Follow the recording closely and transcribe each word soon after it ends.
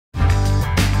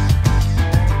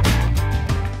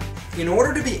In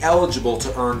order to be eligible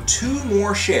to earn 2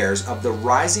 more shares of the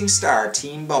Rising Star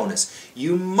Team bonus,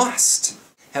 you must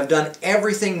have done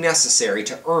everything necessary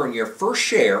to earn your first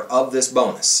share of this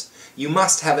bonus. You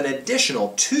must have an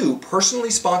additional 2 personally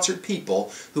sponsored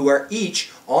people who are each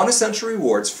on Essential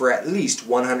Rewards for at least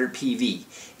 100 PV,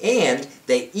 and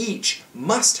they each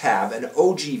must have an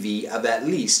OGV of at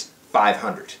least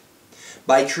 500.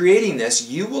 By creating this,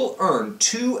 you will earn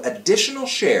 2 additional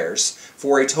shares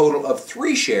for a total of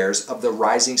 3 shares of the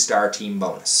Rising Star Team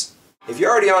bonus. If you're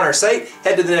already on our site,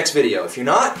 head to the next video. If you're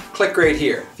not, click right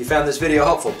here. If you found this video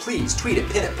helpful, please tweet it,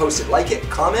 pin it, post it, like it,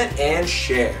 comment, and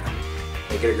share.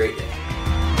 Make it a great day.